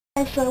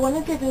So I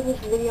wanted to do this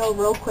video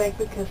real quick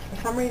because for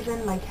some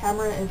reason my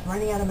camera is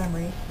running out of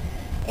memory.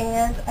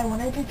 And I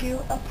wanted to do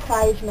a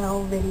prize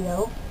mail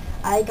video.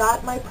 I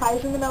got my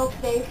prize in the mail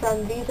today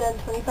from Zen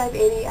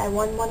 2580. I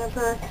won one of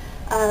her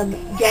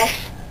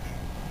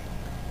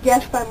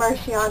Guess by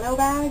Marciano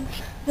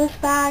bags. This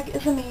bag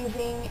is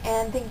amazing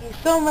and thank you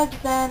so much,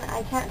 Zen.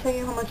 I can't tell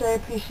you how much I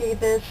appreciate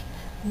this.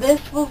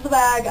 This was the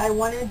bag I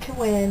wanted to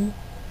win.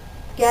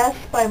 Guess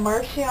by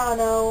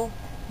Marciano,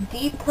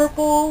 deep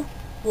purple,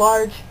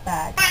 large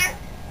bag.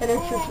 And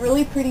it's this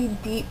really pretty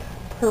deep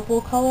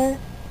purple color.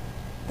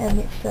 And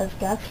it says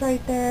Guess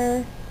right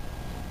there.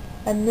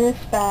 And this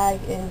bag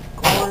is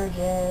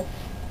gorgeous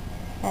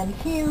and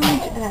huge,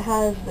 and it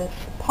has this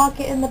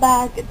pocket in the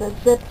back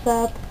that zips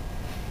up,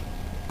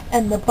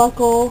 and the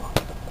buckle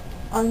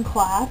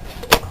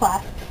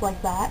clasps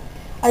like that.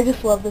 I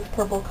just love this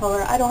purple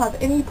color. I don't have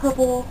any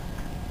purple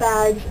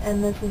bags,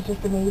 and this is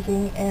just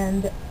amazing,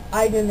 and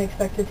I didn't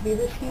expect it to be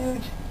this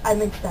huge.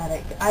 I'm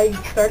ecstatic. I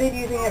started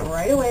using it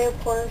right away, of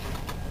course,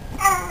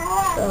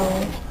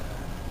 so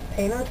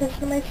pay no attention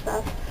to my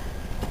stuff.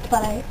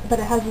 But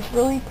it has this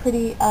really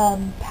pretty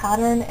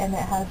pattern, and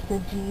it has the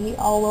G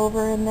all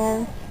over in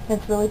there.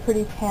 It's really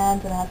pretty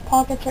tanned, and it has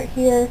pockets right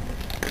here,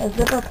 a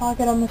zipper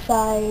pocket on the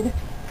side,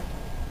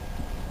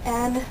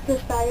 and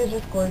this bag is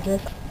just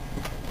gorgeous.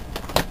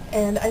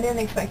 And I didn't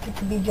expect it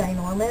to be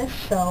ginormous,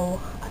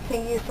 so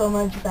thank you so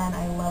much, Zen.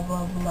 I love,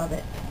 love, love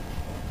it.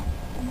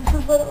 And this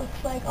is what it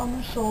looks like on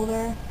the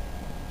shoulder.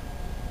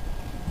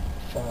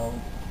 So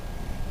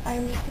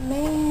I'm just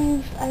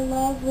amazed. I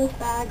love this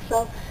bag.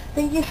 So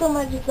thank you so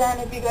much, Zen.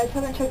 If you guys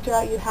haven't checked her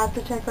out, you have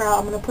to check her out.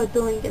 I'm going to put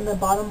the link in the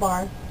bottom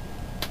bar.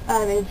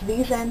 It's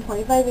Zen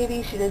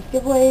 2580. She does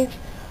giveaways.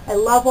 I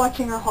love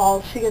watching her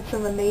hauls. She gets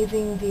some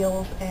amazing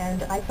deals,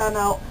 and I found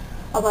out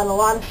about a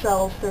lot of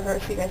sales through her,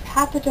 so you guys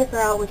have to check her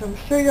out, which I'm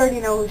sure you already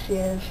know who she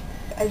is.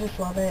 I just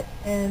love it,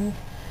 and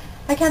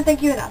I can't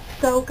thank you enough.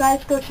 So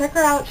guys, go check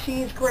her out.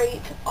 She's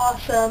great,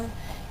 awesome,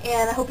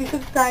 and I hope you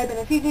subscribe, and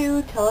if you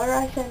do, tell her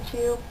I sent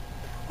you.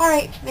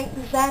 Alright,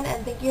 thanks, Zen,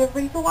 and thank you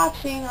everybody for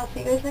watching. I'll see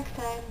you guys next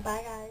time.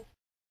 Bye, guys.